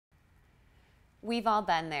We've all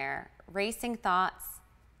been there. Racing thoughts,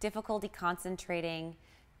 difficulty concentrating,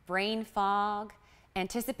 brain fog,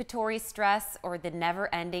 anticipatory stress, or the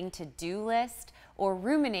never-ending to-do list, or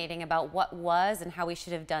ruminating about what was and how we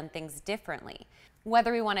should have done things differently.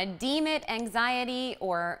 Whether we want to deem it anxiety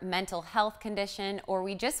or mental health condition, or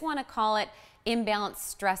we just want to call it imbalanced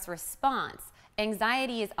stress response,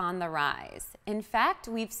 anxiety is on the rise. In fact,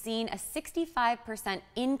 we've seen a 65%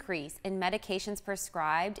 increase in medications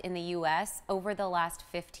prescribed in the US over the last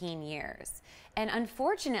 15 years. And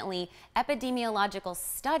unfortunately, epidemiological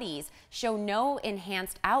studies show no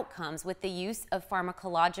enhanced outcomes with the use of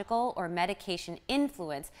pharmacological or medication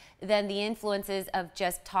influence than the influences of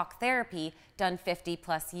just talk therapy done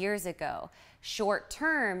 50+ years ago.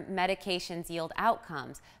 Short-term medications yield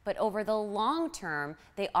outcomes, but over the long term,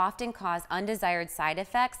 they often cause undesired side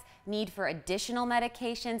effects, need for additional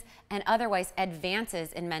medications, and otherwise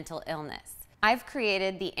advances in mental illness. I've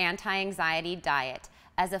created the anti-anxiety diet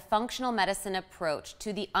as a functional medicine approach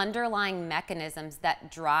to the underlying mechanisms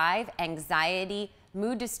that drive anxiety,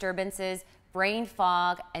 mood disturbances, brain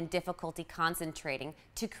fog, and difficulty concentrating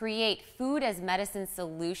to create food as medicine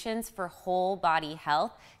solutions for whole body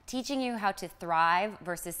health, teaching you how to thrive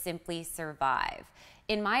versus simply survive.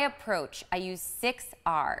 In my approach, I use 6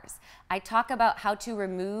 R's. I talk about how to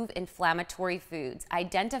remove inflammatory foods,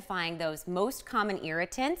 identifying those most common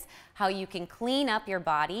irritants, how you can clean up your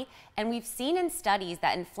body, and we've seen in studies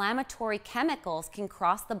that inflammatory chemicals can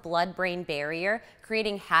cross the blood-brain barrier,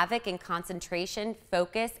 creating havoc in concentration,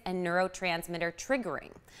 focus, and neurotransmitter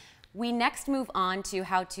triggering. We next move on to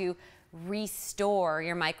how to restore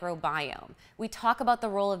your microbiome. We talk about the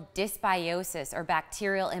role of dysbiosis or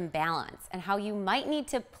bacterial imbalance and how you might need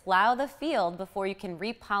to plow the field before you can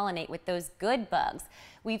repollinate with those good bugs.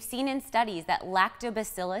 We've seen in studies that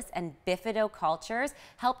lactobacillus and bifidocultures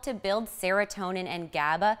help to build serotonin and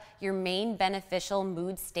GABA, your main beneficial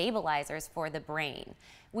mood stabilizers for the brain.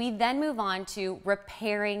 We then move on to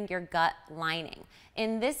repairing your gut lining.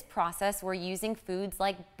 In this process, we're using foods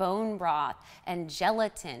like bone broth and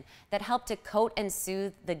gelatin that help to coat and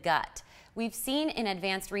soothe the gut. We've seen in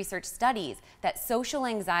advanced research studies that social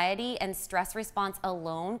anxiety and stress response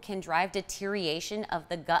alone can drive deterioration of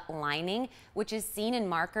the gut lining, which is seen in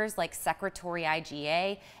markers like secretory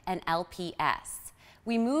IgA and LPS.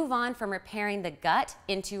 We move on from repairing the gut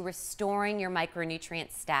into restoring your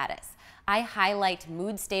micronutrient status. I highlight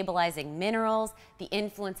mood-stabilizing minerals, the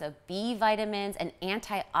influence of B vitamins, and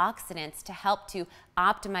antioxidants to help to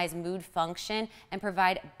optimize mood function and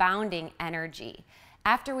provide bounding energy.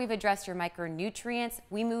 After we've addressed your micronutrients,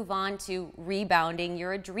 we move on to rebounding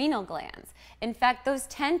your adrenal glands. In fact, those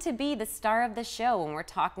tend to be the star of the show when we're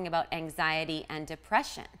talking about anxiety and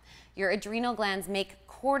depression. Your adrenal glands make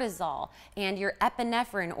cortisol and your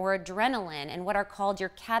epinephrine or adrenaline and what are called your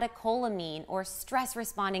catecholamine or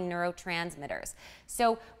stress-responding neurotransmitters.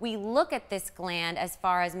 So we look at this gland as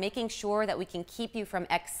far as making sure that we can keep you from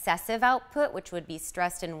excessive output, which would be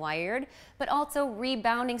stressed and wired, but also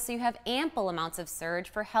rebounding so you have ample amounts of surge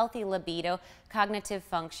for healthy libido, cognitive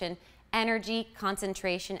function, energy,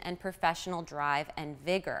 concentration, and professional drive and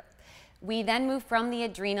vigor. We then move from the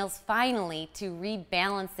adrenals finally to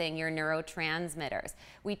rebalancing your neurotransmitters.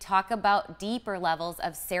 We talk about deeper levels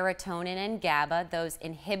of serotonin and GABA, those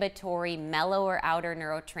inhibitory, mellow or outer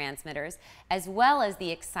neurotransmitters, as well as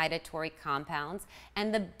the excitatory compounds,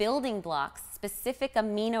 and the building blocks, specific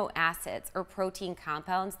amino acids or protein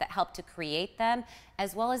compounds that help to create them,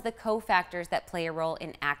 as well as the cofactors that play a role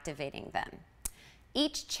in activating them.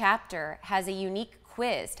 Each chapter has a unique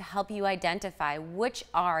quiz to help you identify which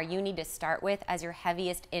R you need to start with as your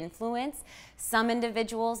heaviest influence. Some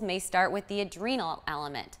individuals may start with the adrenal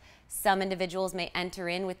element. Some individuals may enter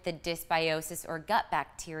in with the dysbiosis or gut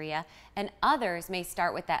bacteria, and others may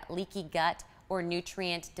start with that leaky gut or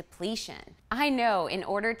nutrient depletion. I know in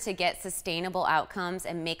order to get sustainable outcomes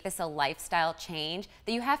and make this a lifestyle change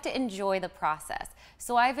that you have to enjoy the process.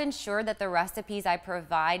 So I've ensured that the recipes I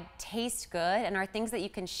provide taste good and are things that you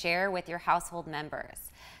can share with your household members.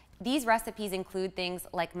 These recipes include things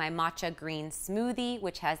like my matcha green smoothie,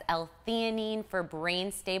 which has L-theanine for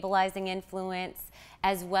brain stabilizing influence,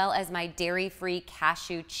 as well as my dairy-free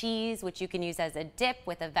cashew cheese, which you can use as a dip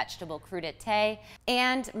with a vegetable crudité,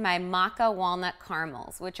 and my maca walnut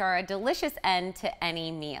caramels, which are a delicious end to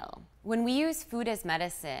any meal. When we use food as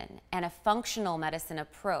medicine and a functional medicine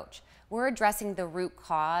approach, we're addressing the root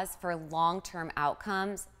cause for long-term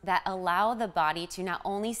outcomes that allow the body to not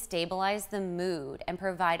only stabilize the mood and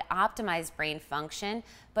provide optimized brain function,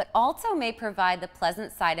 but also may provide the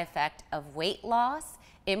pleasant side effect of weight loss,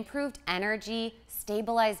 improved energy,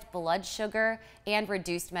 stabilized blood sugar, and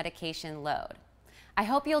reduced medication load. I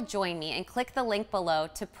hope you'll join me and click the link below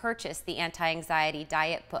to purchase the Anti-Anxiety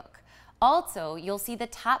Diet book. Also, you'll see the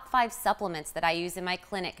top 5 supplements that I use in my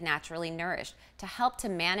clinic, Naturally Nourished, to help to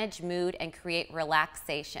manage mood and create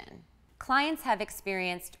relaxation. Clients have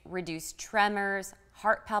experienced reduced tremors,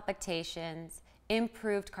 heart palpitations,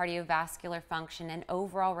 improved cardiovascular function, and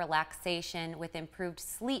overall relaxation with improved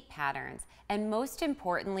sleep patterns, and most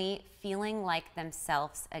importantly, feeling like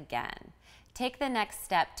themselves again. Take the next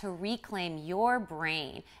step to reclaim your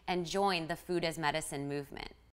brain and join the Food as Medicine movement.